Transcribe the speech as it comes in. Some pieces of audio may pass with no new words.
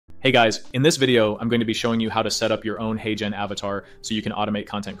Hey guys, in this video, I'm going to be showing you how to set up your own HeyGen avatar so you can automate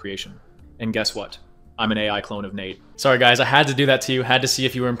content creation. And guess what? I'm an AI clone of Nate. Sorry guys, I had to do that to you, had to see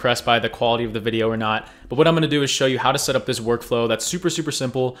if you were impressed by the quality of the video or not. But what I'm gonna do is show you how to set up this workflow that's super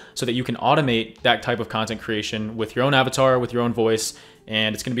simple so that you can automate that type of content creation with your own avatar, with your own voice,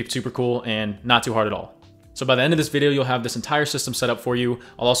 and it's gonna be super cool and not too hard at all. So by the end of this video, you'll have this entire system set up for you.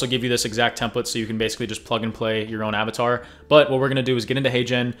 I'll also give you this exact template so you can basically just plug and play your own avatar. But what we're gonna do is get into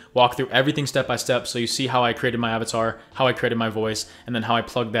HeyGen, walk through everything step by step so you see how I created my avatar, how I created my voice, and then how I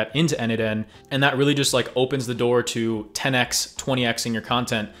plug that into n8n. And that really just like opens the door to 10x, 20xing your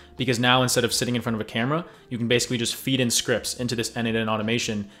content, because now instead of sitting in front of a camera, you can basically just feed in scripts into this n8n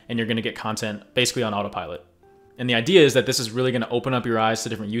automation and you're gonna get content basically on autopilot. And the idea is that this is really going to open up your eyes to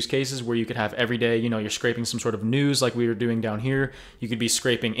different use cases where you could have every day, you're scraping some sort of news like we were doing down here. You could be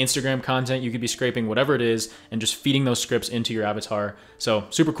scraping Instagram content. You could be scraping whatever it is and just feeding those scripts into your avatar. So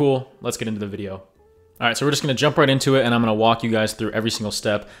super cool. Let's get into the video. All right, so we're just going to jump right into it and I'm going to walk you guys through every single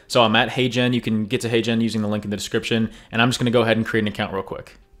step. So I'm at HeyGen. You can get to HeyGen using the link in the description. And I'm just going to go ahead and create an account real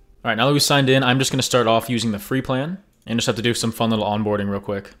quick. All right, now that we signed in, I'm just going to start off using the free plan and just have to do some fun little onboarding real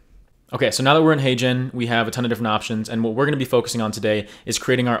quick. Okay, so now that we're in HeyGen, we have a ton of different options, and what we're going to be focusing on today is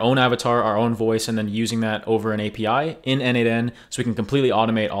creating our own avatar, our own voice, and then using that over an API in n8n so we can completely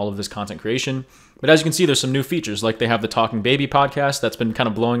automate all of this content creation. But as you can see, there's some new features, like they have the Talking Baby podcast that's been kind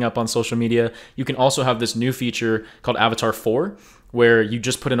of blowing up on social media. You can also have this new feature called Avatar 4, where you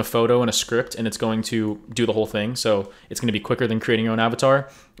just put in a photo and a script and it's going to do the whole thing. So it's going to be quicker than creating your own avatar.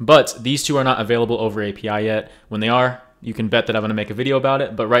 But these two are not available over API yet. When they are, you can bet that I'm going to make a video about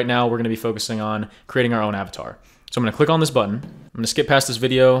it, but right now we're going to be focusing on creating our own avatar. So I'm going to click on this button. I'm going to skip past this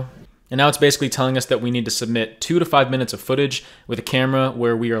video. And now it's basically telling us that we need to submit 2 to 5 minutes of footage with a camera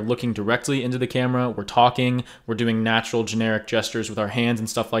where we are looking directly into the camera. We're talking, we're doing natural generic gestures with our hands and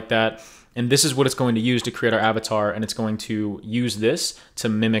stuff like that. And this is what it's going to use to create our avatar. And it's going to use this to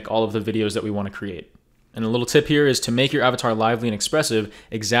mimic all of the videos that we want to create. And a little tip here is to make your avatar lively and expressive,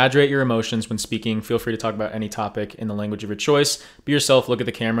 exaggerate your emotions when speaking. Feel free to talk about any topic in the language of your choice. Be yourself, look at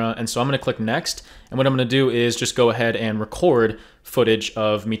the camera. And so I'm going to click next. And what I'm going to do is just go ahead and record footage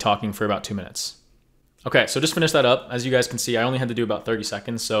of me talking for about 2 minutes. Okay, so just finish that up. As you guys can see, I only had to do about 30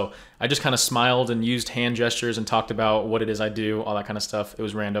 seconds. So I just kind of smiled and used hand gestures and talked about what it is I do, all that kind of stuff. It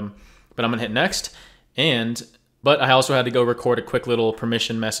was random. But I'm going to hit next. But I also had to go record a quick little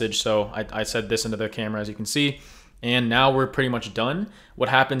permission message. So I said this into the camera, as you can see. And now we're pretty much done. What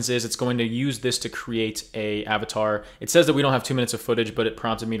happens is it's going to use this to create a avatar. It says that we don't have 2 minutes of footage, but it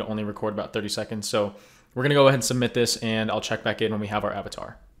prompted me to only record about 30 seconds. So we're gonna go ahead and submit this and I'll check back in when we have our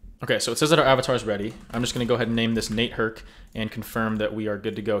avatar. Okay, so it says that our avatar is ready. I'm just gonna go ahead and name this Nate Herk and confirm that we are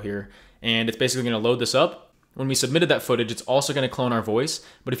good to go here. And it's basically gonna load this up. When we submitted that footage, it's also going to clone our voice.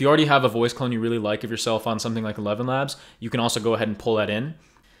 But if you already have a voice clone you really like of yourself on something like 11 Labs, you can also go ahead and pull that in.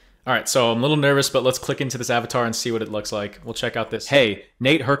 All right, so I'm a little nervous, but let's click into this avatar and see what it looks like. We'll check out this. Hey,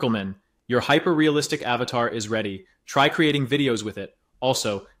 Nate Herkelman, your hyper-realistic avatar is ready. Try creating videos with it.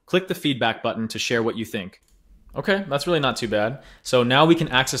 Also, click the feedback button to share what you think. Okay, that's really not too bad. So now we can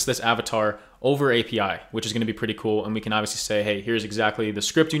access this avatar over API, which is going to be pretty cool. And we can obviously say, hey, here's exactly the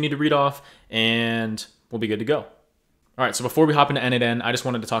script you need to read off, and we'll be good to go. All right, so before we hop into n8n, I just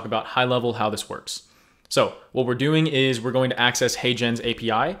wanted to talk about high level how this works. So what we're doing is we're going to access HeyGen's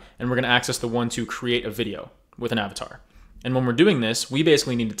API, and we're going to access the one to create a video with an avatar. And when we're doing this, we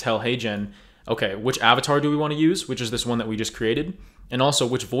basically need to tell HeyGen, okay, which avatar do we want to use, which is this one that we just created, and also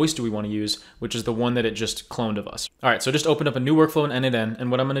which voice do we want to use, which is the one that it just cloned of us. All right, so just open up a new workflow in n8n,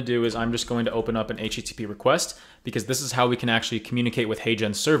 and what I'm going to do is I'm just going to open up an HTTP request, because this is how we can actually communicate with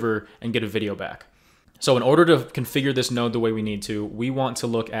HeyGen's server and get a video back. So in order to configure this node the way we need to, we want to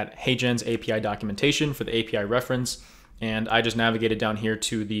look at HeyGen's API documentation for the API reference. And I just navigated down here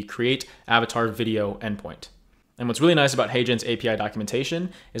to the create avatar video endpoint. And what's really nice about HeyGen's API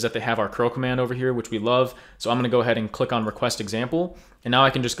documentation is that they have our curl command over here, which we love. So I'm going to go ahead and click on request example. And now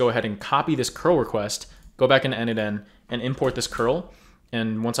I can just go ahead and copy this curl request, go back into n8n and import this curl.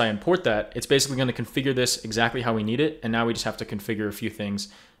 And once I import that, it's basically going to configure this exactly how we need it. And now we just have to configure a few things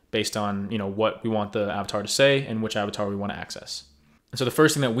based on what we want the avatar to say and which avatar we want to access. And so the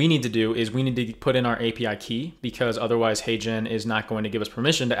first thing that we need to do is we need to put in our API key, because otherwise HeyGen is not going to give us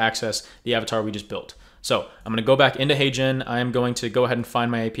permission to access the avatar we just built. So I'm going to go back into HeyGen. I am going to go ahead and find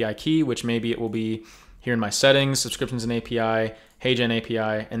my API key, which maybe it will be here in my settings, subscriptions and API, HeyGen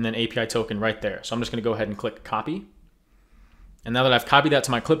API, and then API token right there. So I'm just going to go ahead and click copy. And now that I've copied that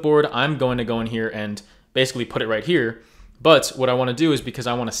to my clipboard, I'm going to go in here and basically put it right here. But what I want to do is, because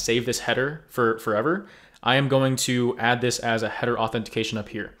I want to save this header for forever, I am going to add this as a header authentication up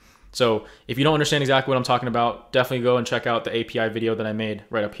here. So if you don't understand exactly what I'm talking about, definitely go and check out the API video that I made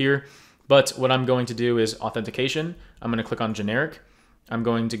right up here. But what I'm going to do is authentication. I'm going to click on generic. I'm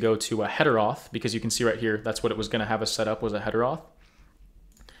going to go to a header auth because you can see right here, that's what it was going to have us set up, was a header auth.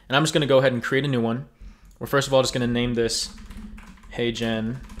 And I'm just going to go ahead and create a new one. We're first of all just going to name this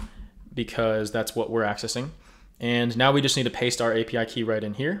HeyGen because that's what we're accessing. And now we just need to paste our API key right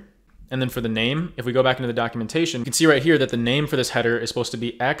in here. And then for the name, if we go back into the documentation, you can see right here that the name for this header is supposed to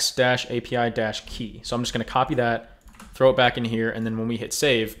be x-api-key. So I'm just going to copy that, throw it back in here, and then when we hit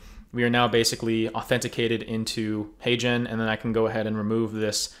save, we are now basically authenticated into HeyGen, and then I can go ahead and remove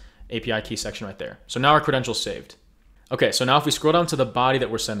this API key section right there. So now our credential's saved. Okay, so now if we scroll down to the body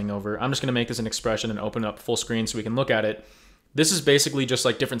that we're sending over, I'm just going to make this an expression and open up full screen so we can look at it. This is basically just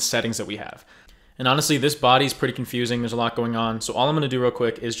like different settings that we have. And honestly, this body is pretty confusing. There's a lot going on. So all I'm going to do real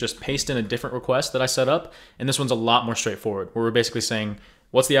quick is just paste in a different request that I set up. And this one's a lot more straightforward, where we're basically saying,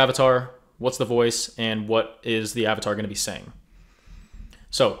 what's the avatar, what's the voice, and what is the avatar going to be saying.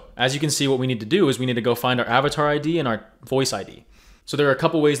 So as you can see, what we need to do is we need to go find our avatar ID and our voice ID. So there are a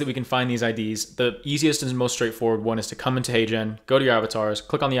couple ways that we can find these IDs. The easiest and most straightforward one is to come into HeyGen, go to your avatars,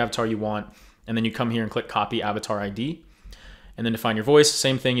 click on the avatar you want, and then you come here and click copy avatar ID. And then to find your voice,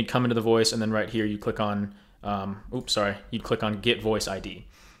 same thing, you'd come into the voice, and then right here you click on, you'd click on get voice ID.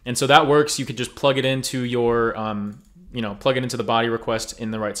 And so that works. You could just plug it into your, plug it into the body request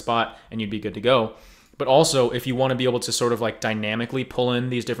in the right spot, and you'd be good to go. But also, if you want to be able to sort of like dynamically pull in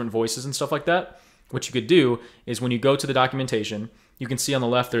these different voices and stuff like that, what you could do is when you go to the documentation, you can see on the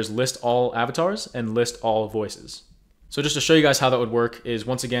left there's list all avatars and list all voices. So just to show you guys how that would work is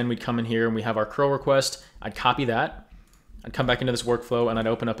once again, we'd come in here and we have our curl request. I'd copy that. I'd come back into this workflow and I'd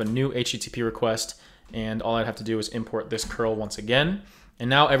open up a new HTTP request, and all I'd have to do is import this curl once again. And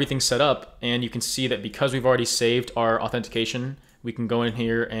now everything's set up, and you can see that because we've already saved our authentication, we can go in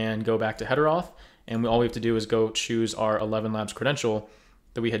here and go back to header auth, and all we have to do is go choose our 11 Labs credential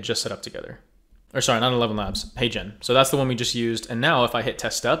that we had just set up together. Or sorry, not 11 Labs, HeyGen. So that's the one we just used. And now if I hit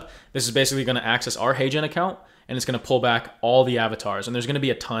test step, this is basically going to access our HeyGen account, and it's going to pull back all the avatars. And there's going to be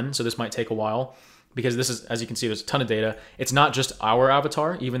a ton, so this might take a while, because this is, as you can see, there's a ton of data. It's not just our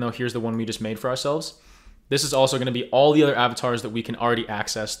avatar, even though here's the one we just made for ourselves. This is also going to be all the other avatars that we can already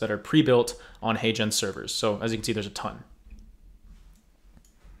access that are pre-built on HeyGen servers. So as you can see, there's a ton.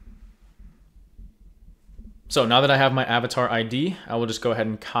 So now that I have my avatar ID, I will just go ahead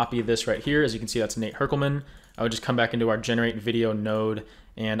and copy this right here. As you can see, that's Nate Herkelman. I would just come back into our generate video node,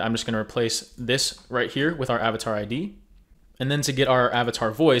 and I'm just going to replace this right here with our avatar ID. And then to get our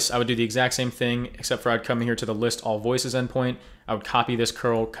avatar voice, I would do the exact same thing, except for I'd come here to the list all voices endpoint. I would copy this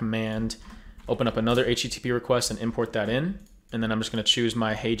curl command, open up another HTTP request and import that in. And then I'm just going to choose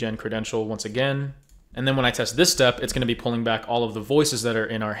my HeyGen credential once again. And then when I test this step, it's going to be pulling back all of the voices that are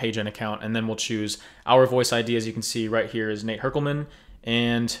in our HeyGen account. And then we'll choose our voice ID, as you can see right here is Nate Herkelman,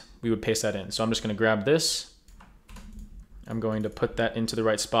 and we would paste that in. So I'm just going to grab this. I'm going to put that into the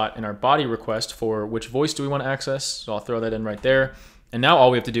right spot in our body request for which voice do we want to access. So I'll throw that in right there. And now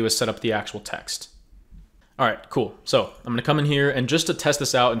all we have to do is set up the actual text. All right, cool. So I'm going to come in here, and just to test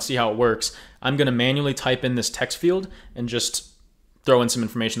this out and see how it works, I'm going to manually type in this text field and just throw in some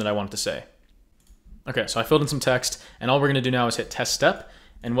information that I want it to say. Okay, so I filled in some text, and all we're going to do now is hit test step.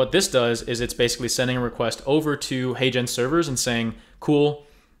 And what this does is it's basically sending a request over to HeyGen servers and saying, cool,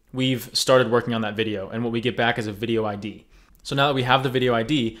 we've started working on that video. And what we get back is a video ID. So now that we have the video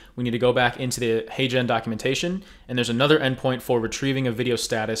ID, we need to go back into the HeyGen documentation, and there's another endpoint for retrieving a video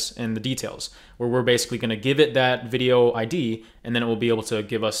status and the details, where we're basically going to give it that video ID, and then it will be able to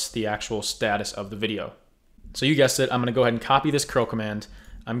give us the actual status of the video. So you guessed it, I'm going to go ahead and copy this curl command.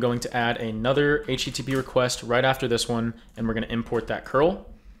 I'm going to add another HTTP request right after this one, and we're going to import that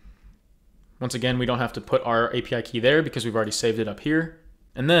curl. Once again, we don't have to put our API key there because we've already saved it up here.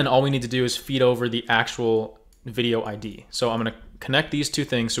 And then all we need to do is feed over the actual video ID. So I'm going to connect these two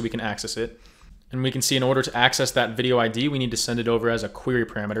things so we can access it. And we can see in order to access that video ID, we need to send it over as a query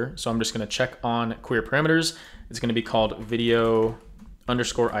parameter. So I'm just going to check on query parameters. It's going to be called video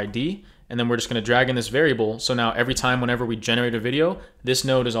underscore ID. And then we're just going to drag in this variable. So now every time whenever we generate a video, this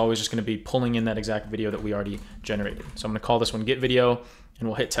node is always just going to be pulling in that exact video that we already generated. So I'm going to call this one get video, and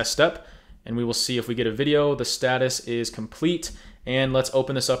we'll hit test step. And we will see if we get a video, the status is complete. And let's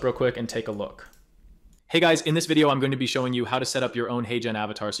open this up real quick and take a look. Hey guys, in this video, I'm going to be showing you how to set up your own HeyGen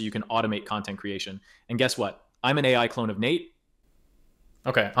avatar so you can automate content creation. And guess what? I'm an AI clone of Nate.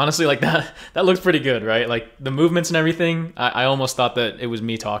 Okay, honestly, like that looks pretty good, right? Like the movements and everything, I almost thought that it was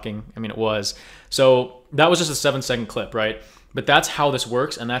me talking. I mean, it was. So that was just a 7-second clip, right? But that's how this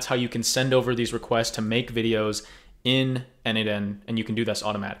works, and that's how you can send over these requests to make videos in n8n, and you can do this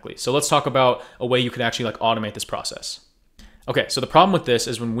automatically. So let's talk about a way you could actually like automate this process. Okay, so the problem with this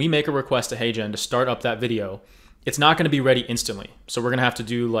is when we make a request to HeyGen to start up that video, it's not going to be ready instantly. So we're going to have to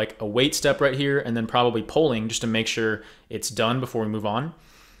do like a wait step right here and then probably polling just to make sure it's done before we move on.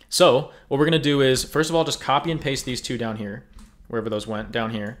 So what we're going to do is, first of all, just copy and paste these two down here, wherever those went,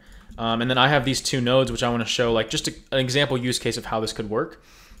 down here. And then I have these two nodes, which I want to show like just an example use case of how this could work.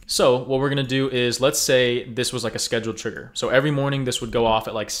 So what we're going to do is, let's say this was like a scheduled trigger. So every morning this would go off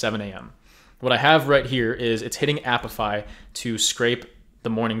at like 7 a.m. What I have right here is it's hitting Apify to scrape the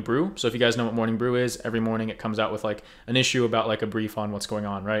morning brew. So if you guys know what morning brew is, every morning it comes out with like an issue about like a brief on what's going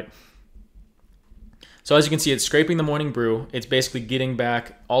on, right? So as you can see, it's scraping the morning brew. It's basically getting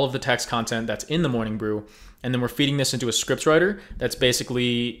back all of the text content that's in the morning brew. And then we're feeding this into a script writer. That's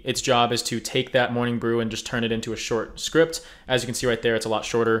basically, its job is to take that morning brew and just turn it into a short script. As you can see right there, it's a lot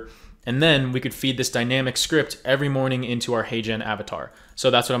shorter. And then we could feed this dynamic script every morning into our HeyGen avatar.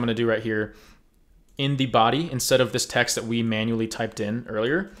 So that's what I'm gonna do right here. In the body, instead of this text that we manually typed in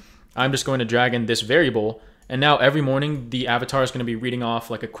earlier, I'm just going to drag in this variable. And now every morning, the avatar is gonna be reading off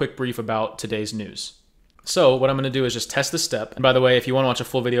like a quick brief about today's news. So what I'm gonna do is just test this step. And by the way, if you wanna watch a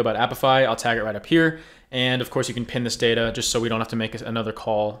full video about Apify, I'll tag it right up here. And of course you can pin this data just so we don't have to make another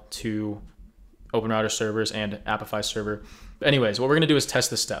call to OpenRouter servers and Apify server. But anyways, what we're gonna do is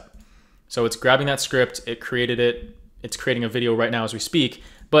test this step. So it's grabbing that script, it created it, it's creating a video right now as we speak.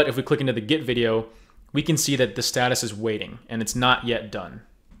 But if we click into the get video, we can see that the status is waiting and it's not yet done.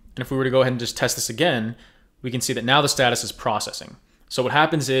 And if we were to go ahead and just test this again, we can see that now the status is processing. So what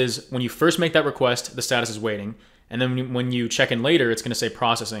happens is when you first make that request, the status is waiting. And then when you check in later, it's gonna say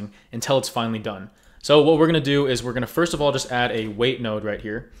processing until it's finally done. So what we're gonna do is we're gonna first of all just add a wait node right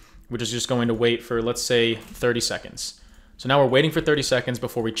here, which is just going to wait for, let's say, 30 seconds. So now we're waiting for 30 seconds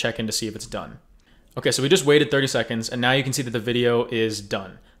before we check in to see if it's done. Okay, so we just waited 30 seconds and now you can see that the video is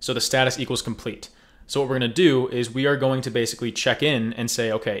done. So the status equals complete. So what we're gonna do is we are going to basically check in and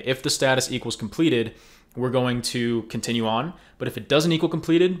say, okay, if the status equals completed, we're going to continue on. But if it doesn't equal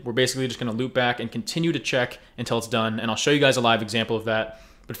completed, we're basically just gonna loop back and continue to check until it's done. And I'll show you guys a live example of that.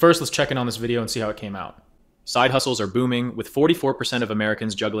 But first, let's check in on this video and see how it came out. Side hustles are booming, with 44% of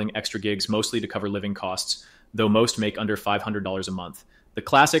Americans juggling extra gigs mostly to cover living costs, though most make under $500 a month. The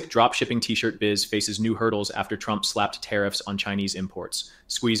classic drop-shipping t-shirt biz faces new hurdles after Trump slapped tariffs on Chinese imports,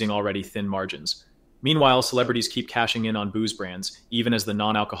 squeezing already thin margins. Meanwhile, celebrities keep cashing in on booze brands, even as the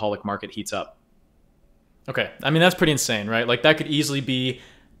non-alcoholic market heats up. Okay, I mean, that's pretty insane, right? Like, that could easily be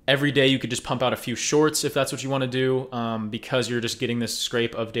every day you could just pump out a few shorts if that's what you want to do, because you're just getting this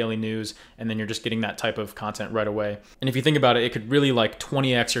scrape of daily news and then you're just getting that type of content right away. And if you think about it, it could really like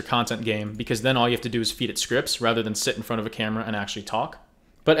 20x your content game, because then all you have to do is feed it scripts rather than sit in front of a camera and actually talk.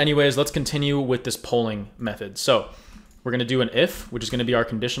 But anyways, let's continue with this polling method. So we're going to do an if, which is going to be our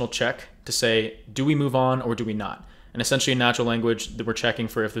conditional check to say, do we move on or do we not? And essentially in natural language, that we're checking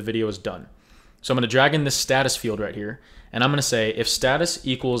for if the video is done. So I'm going to drag in this status field right here, and I'm going to say if status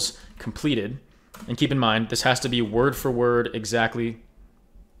equals completed, and keep in mind, this has to be word for word exactly,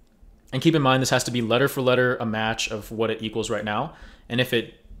 and keep in mind, this has to be letter for letter a match of what it equals right now. And if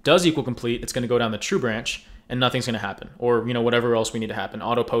it does equal complete, it's going to go down the true branch and nothing's going to happen, or whatever else we need to happen,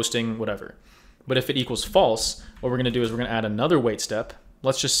 auto posting, whatever. But if it equals false, what we're going to do is we're going to add another wait step.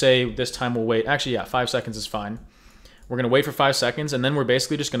 Let's just say this time we'll wait, actually, yeah, 5 seconds is fine. We're going to wait for 5 seconds, and then we're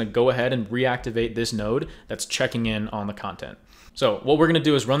basically just going to go ahead and reactivate this node that's checking in on the content. So what we're going to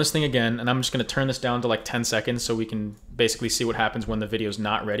do is run this thing again, and I'm just going to turn this down to like 10 seconds so we can basically see what happens when the video's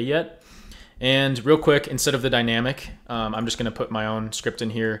not ready yet. And real quick, instead of the dynamic, I'm just going to put my own script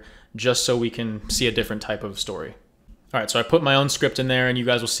in here just so we can see a different type of story. All right, so I put my own script in there, and you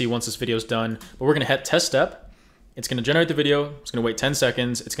guys will see once this video is done. But we're going to hit test step. It's going to generate the video. It's going to wait 10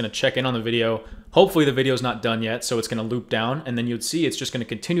 seconds. It's going to check in on the video. Hopefully the video is not done yet, so it's going to loop down, and then you'd see it's just going to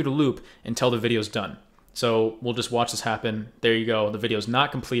continue to loop until the video is done. So we'll just watch this happen. There you go. The video is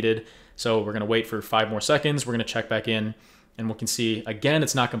not completed, so we're going to wait for 5 more seconds. We're going to check back in, and we can see, again,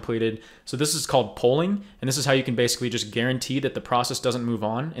 it's not completed. So this is called polling, and this is how you can basically just guarantee that the process doesn't move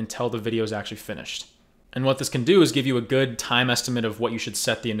on until the video is actually finished. And what this can do is give you a good time estimate of what you should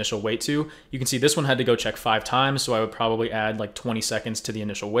set the initial wait to. You can see this one had to go check 5 times, so I would probably add like 20 seconds to the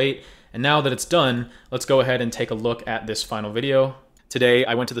initial wait. And now that it's done, let's go ahead and take a look at this final video. Today,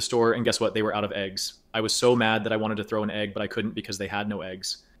 I went to the store and guess what? They were out of eggs. I was so mad that I wanted to throw an egg, but I couldn't because they had no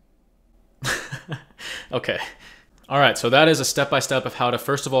eggs. Okay. All right, so that is a step-by-step of how to,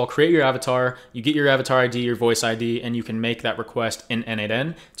 first of all, create your avatar. You get your avatar ID, your voice ID, and you can make that request in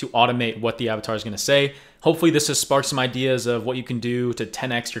n8n to automate what the avatar is going to say. Hopefully this has sparked some ideas of what you can do to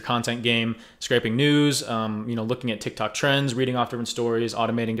 10x your content game, scraping news, looking at TikTok trends, reading off different stories,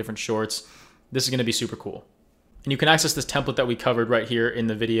 automating different shorts. This is going to be super cool. And you can access this template that we covered right here in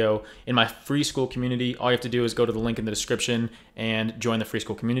the video in my free Skool community. All you have to do is go to the link in the description and join the free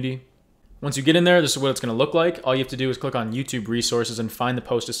Skool community. Once you get in there, this is what it's going to look like. All you have to do is click on YouTube resources and find the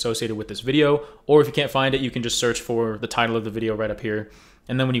post associated with this video. Or if you can't find it, you can just search for the title of the video right up here.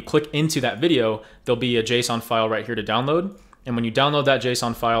 And then when you click into that video, there'll be a JSON file right here to download. And when you download that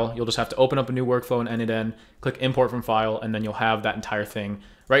JSON file, you'll just have to open up a new workflow in n8n, click import from file, and then you'll have that entire thing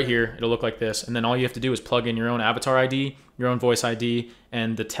right here. It'll look like this. And then all you have to do is plug in your own avatar ID, your own voice ID,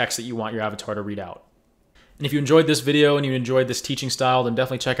 and the text that you want your avatar to read out. And if you enjoyed this video and you enjoyed this teaching style, then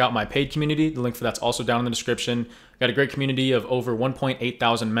definitely check out my paid community. The link for that's also down in the description. I've got a great community of over 1.8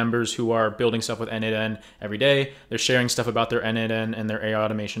 thousand members who are building stuff with n8n every day. They're sharing stuff about their n8n and their AI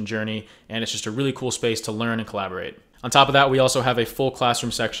automation journey, and it's just a really cool space to learn and collaborate. On top of that, we also have a full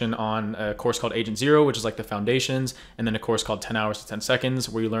classroom section on a course called Agent Zero, which is like the foundations, and then a course called 10 hours to 10 seconds,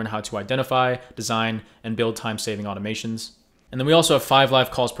 where you learn how to identify, design, and build time-saving automations. And then we also have 5 live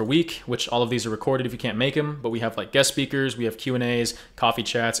calls per week, which all of these are recorded if you can't make them, but we have like guest speakers, we have Q&As, coffee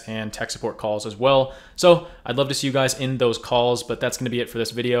chats, and tech support calls as well. So I'd love to see you guys in those calls, but that's going to be it for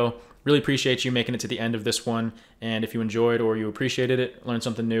this video. Really appreciate you making it to the end of this one. And if you enjoyed or you appreciated it, learned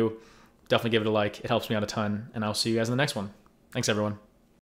something new, definitely give it a like. It helps me out a ton, and I'll see you guys in the next one. Thanks, everyone.